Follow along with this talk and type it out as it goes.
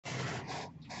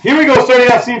Here we go,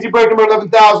 starting out CNC break number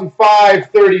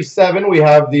 11,537. We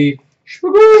have the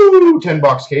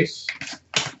 10-box case.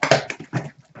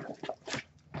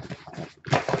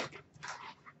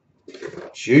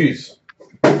 Jeez.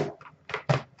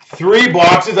 3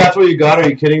 boxes, that's what you got? Are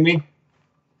you kidding me?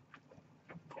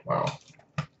 Wow.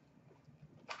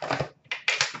 I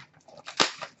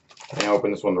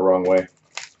opened this one the wrong way.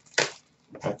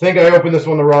 I think I opened this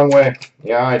one the wrong way.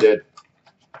 Yeah, I did.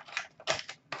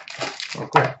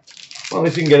 Okay. Well, at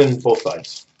least you can get it in both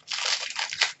sides.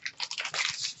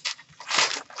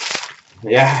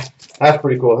 Yeah, that's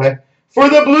pretty cool, hey? For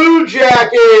the Blue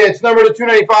Jackets, number to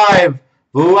 295,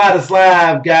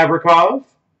 Vladislav Gavrikov,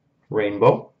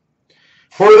 Rainbow.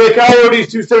 For the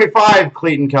Coyotes, 275,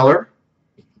 Clayton Keller.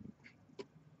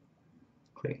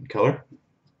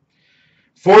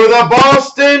 For the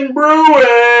Boston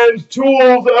Bruins,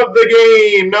 Tools of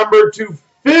the Game, number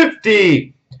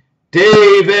 250,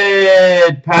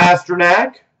 David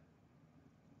Pastrnak.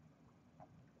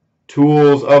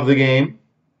 Tools of the Game.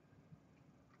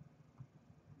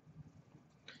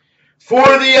 For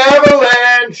the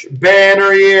Avalanche,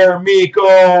 banner year,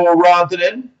 Mikko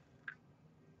Rantanen.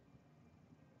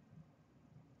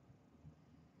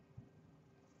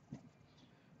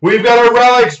 We've got a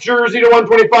Relics jersey to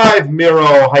 125,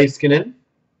 Miro Heiskanen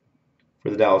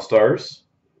for the Dallas Stars.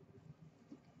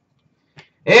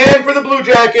 And for the Blue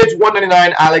Jackets,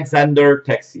 199, Alexander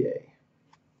Texier.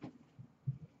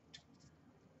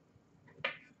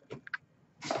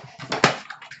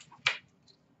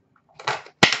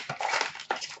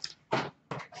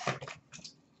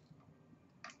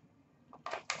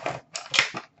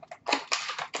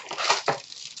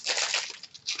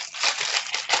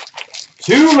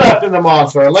 Two left in the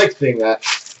monster. I like seeing that.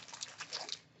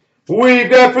 We've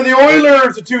got for the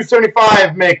Oilers a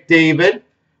 275 McDavid.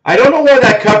 I don't know why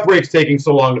that cup break's taking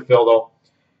so long to fill, though.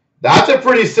 That's a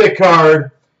pretty sick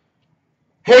card.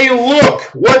 Hey, look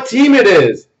what team it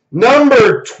is.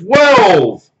 Number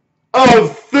 12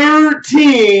 of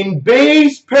 13,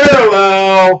 base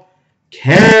parallel,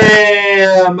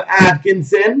 Cam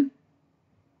Atkinson.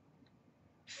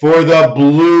 For the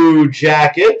Blue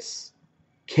Jackets,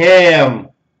 Cam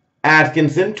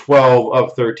Atkinson, 12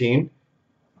 of 13.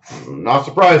 Not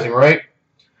surprising, right?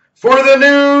 For the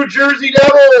New Jersey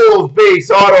Devils,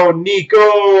 base auto,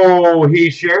 Nico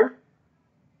Hischier,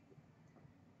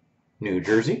 New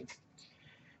Jersey.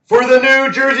 For the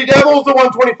New Jersey Devils, the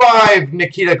 125,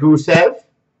 Nikita Gusev,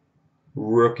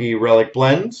 rookie relic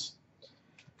blends.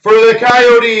 For the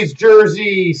Coyotes,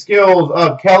 jersey skills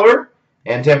of Keller,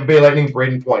 and Tampa Bay Lightning,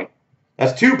 Braden Point.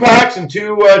 That's 2 packs and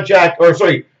 2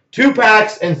 2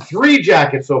 packs and 3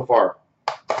 jackets so far.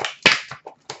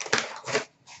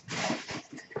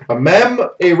 A mem,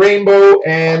 a rainbow,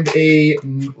 and a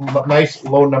nice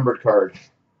low-numbered card.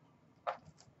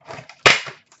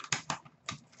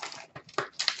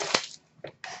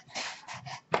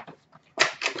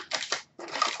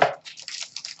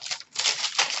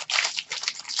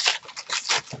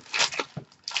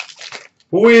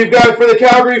 We've got for the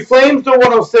Calgary Flames the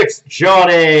 106,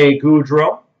 Johnny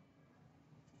Gaudreau.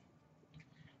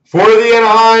 For the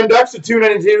Anaheim Ducks the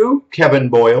 292, Kevin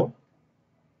Boyle.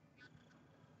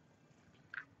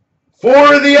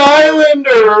 For the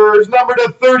Islanders, number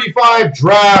to 35,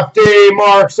 draft day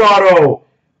Marks auto,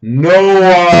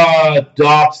 Noah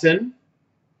Dobson.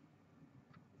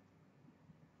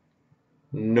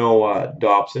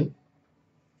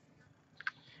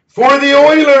 For the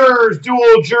Oilers,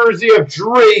 dual jersey of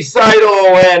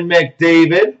Draisaitl and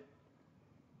McDavid.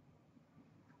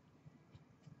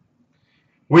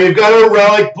 We've got a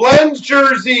Relic Blends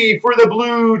jersey for the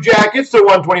Blue Jackets to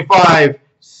 125,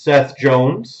 Seth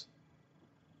Jones.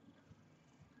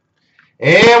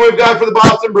 And we've got for the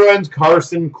Boston Bruins,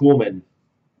 Carson Kuhlman.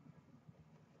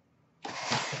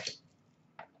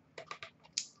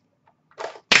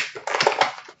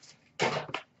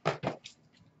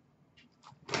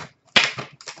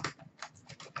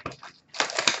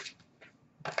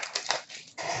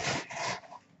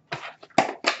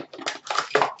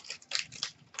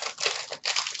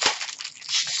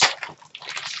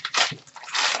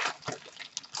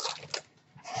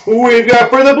 We've got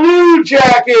for the Blue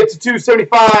Jackets,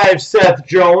 275, Seth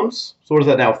Jones. So what is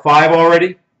that now, 5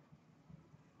 already?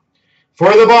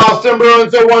 For the Boston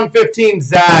Bruins, 115,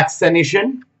 Zach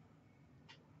Senyshyn.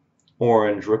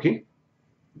 Orange rookie.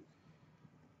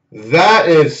 That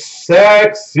is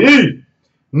sexy.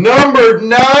 Number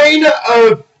 9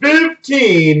 of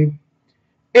 15,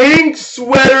 Ink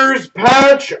Sweaters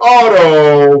patch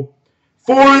auto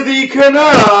for the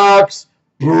Canucks,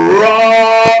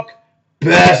 Brock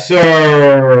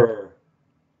Besser.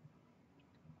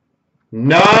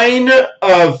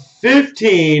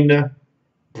 9/15,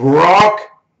 Brock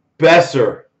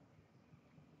Besser.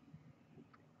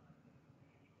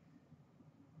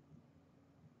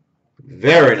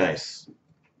 Very nice.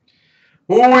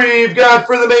 We've got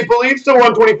for the Maple Leafs to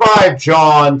 125,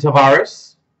 John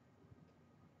Tavares.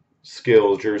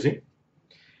 Skills jersey.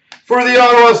 For the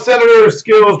Ottawa Senators,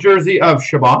 skills jersey of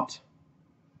Shabbat.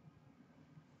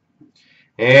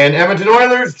 And Edmonton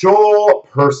Oilers, Joel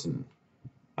Person.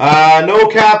 No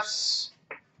caps.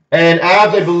 And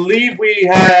Avs, I believe we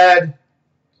had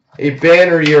a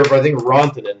banner year for, I think,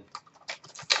 Rantanen.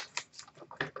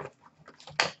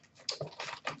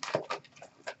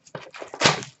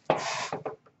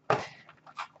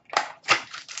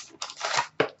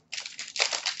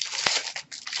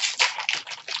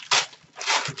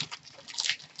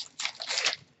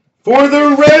 For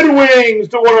the Red Wings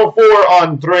to 104,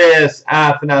 Andreas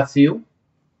Athanasiou.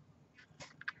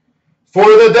 For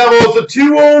the Devils, the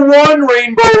 201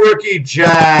 Rainbow Rookie,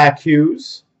 Jack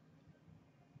Hughes.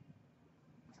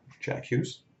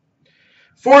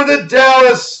 For the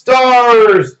Dallas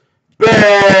Stars,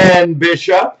 Ben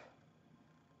Bishop.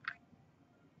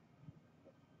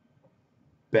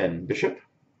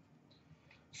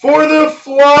 For the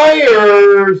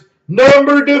Flyers,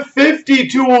 number to 50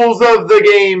 tools of the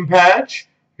game patch,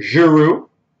 Giroux.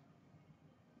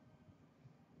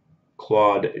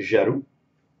 Claude Giroux.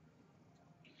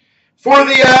 For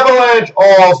the Avalanche,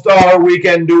 All-Star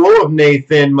Weekend Duel of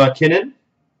Nathan MacKinnon.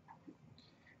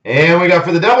 And we got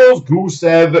for the Devils,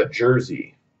 Gusev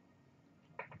jersey.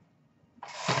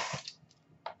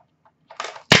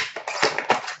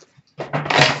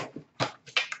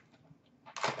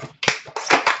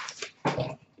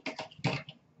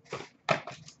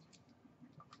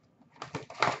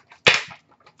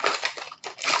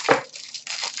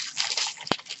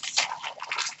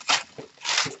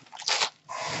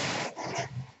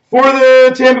 For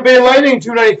the Tampa Bay Lightning,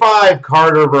 295,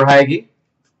 Carter Verhaeghe.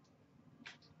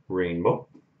 Rainbow.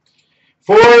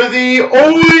 For the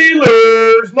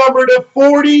Oilers, number to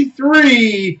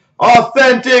 43,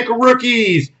 authentic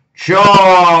rookies,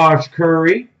 Josh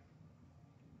Curry.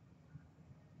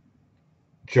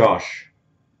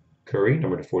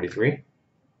 Number to 43.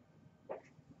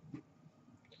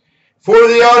 For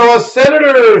the Ottawa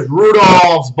Senators,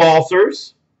 Rudolph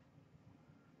Balcers.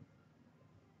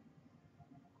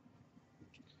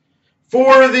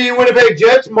 For the Winnipeg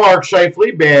Jets, Mark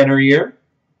Scheifele, banner year.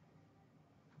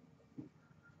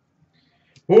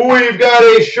 We've got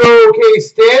a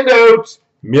showcase standout,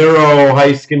 Miro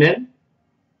Heiskanen.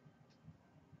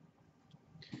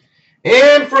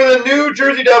 And for the New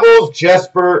Jersey Devils,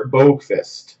 Jesper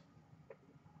Boqvist.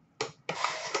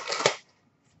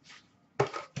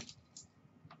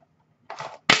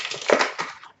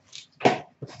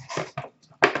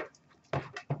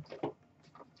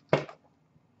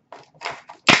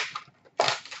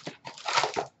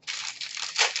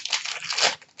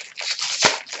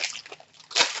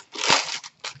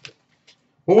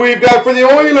 We've got for the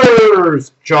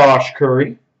Oilers, Josh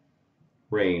Curry,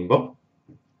 rainbow.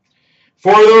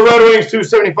 For the Red Wings,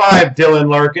 275, Dylan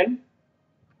Larkin.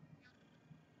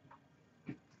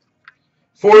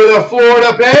 For the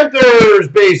Florida Panthers,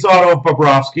 base auto,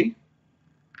 Bobrovsky.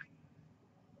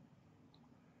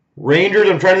 Rangers,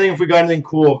 I'm trying to think if we got anything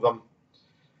cool of them.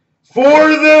 For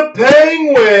the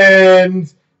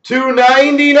Penguins,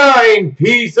 299,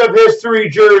 piece of history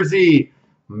jersey,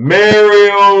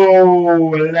 Mario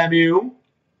Lemieux.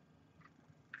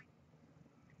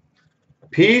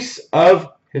 Piece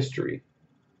of history,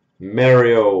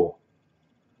 Mario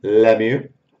Lemieux.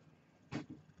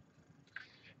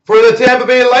 For the Tampa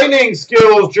Bay Lightning,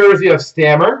 skills jersey of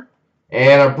Stammer.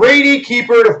 And a Brady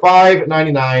keeper to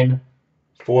 599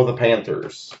 for the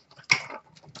Panthers.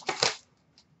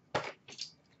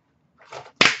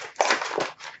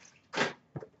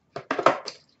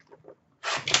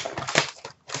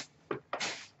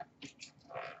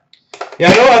 Yeah,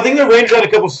 I think the Rangers had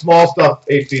a couple small stuff,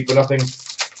 8 feet, but nothing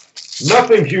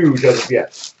huge as of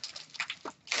yet.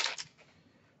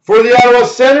 For the Ottawa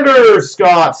Senators,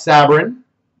 Scott Sabrin,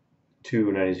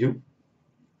 292.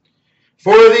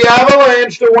 For the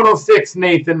Avalanche, the 106,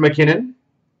 Nathan MacKinnon,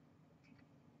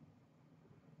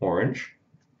 orange.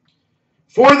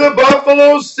 For the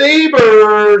Buffalo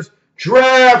Sabres,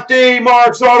 draft day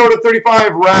marks auto to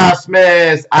 35,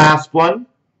 Rasmus Asplund.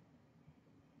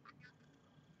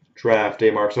 Draft day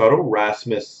marks auto,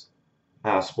 Rasmus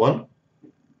Asplund.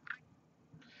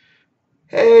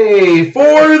 Hey, for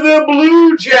the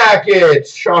Blue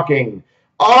Jackets, shocking,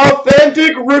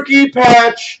 authentic rookie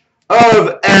patch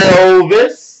of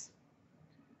Elvis,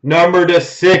 number to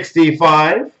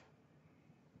 65.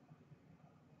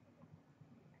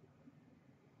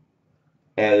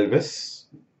 Elvis.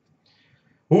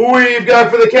 We've got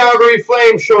for the Calgary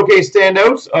Flames showcase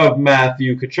standouts of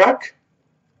Matthew Tkachuk.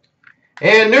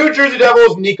 And New Jersey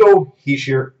Devils, Nico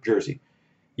Hischier jersey.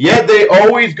 Yet they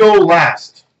always go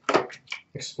last.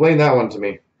 Explain that one to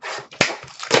me.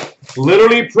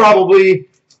 Literally probably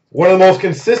one of the most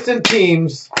consistent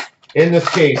teams in this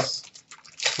case.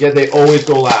 Yet they always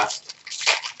go last.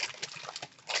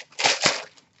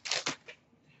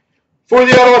 For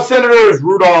the Ottawa Senators,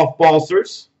 Rudolph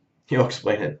Balcers. He'll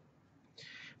explain it.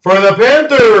 For the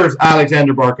Panthers,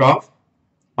 Alexander Barkov.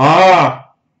 I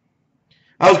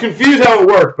was confused how it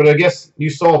worked, but I guess you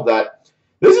solved that.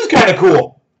 This is kind of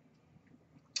cool.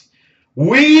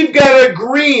 We've got a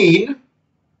green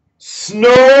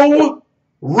Snow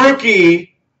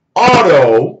rookie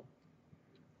auto.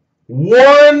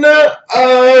 1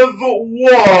 of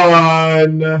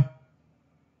 1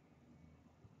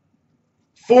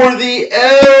 for the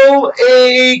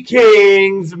LA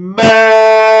Kings,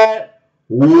 Matt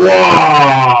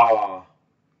Waugh.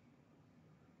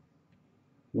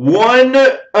 1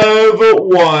 of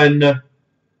 1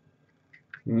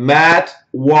 Matt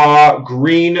Waugh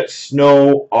green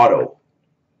snow auto.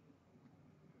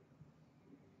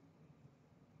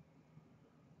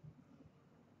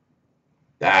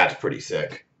 That's pretty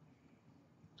sick.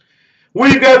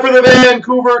 We've got for the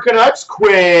Vancouver Canucks,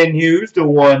 Quinn Hughes to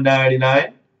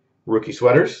 199. Rookie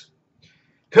sweaters.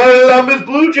 Columbus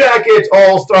Blue Jackets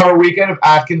All-Star Weekend of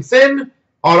Atkinson.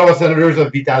 Ottawa Senators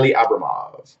of Vitaly Abramov.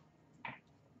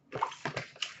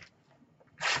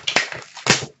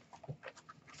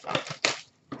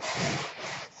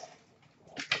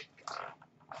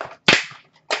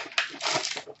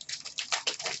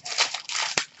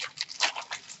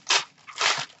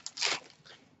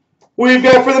 We've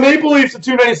got for the Maple Leafs, the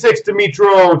 296,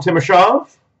 Dmytro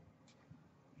Timashov.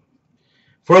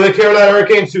 For the Carolina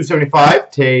Hurricanes, 275,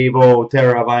 Teuvo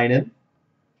Teravainen.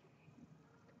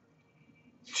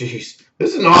 Jeez,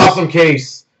 this is an awesome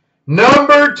case.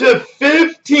 Number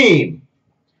 /15,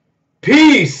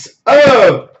 piece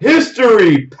of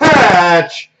history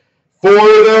patch for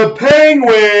the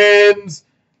Penguins,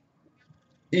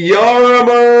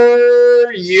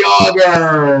 Jaromir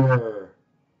Jagr.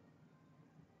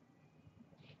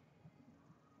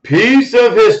 Piece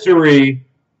of history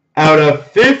out of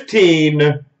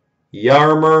 15,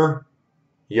 Jaromir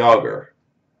Jagr.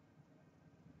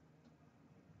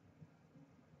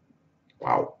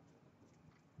 Wow.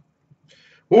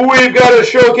 We've got a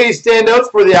showcase standouts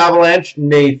for the Avalanche,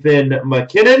 Nathan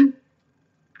McKinnon.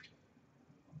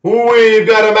 We've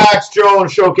got a Max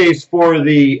Jones showcase for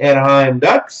the Anaheim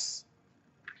Ducks.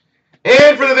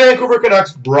 And for the Vancouver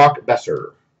Canucks, Brock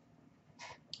Besser.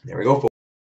 There we go, folks.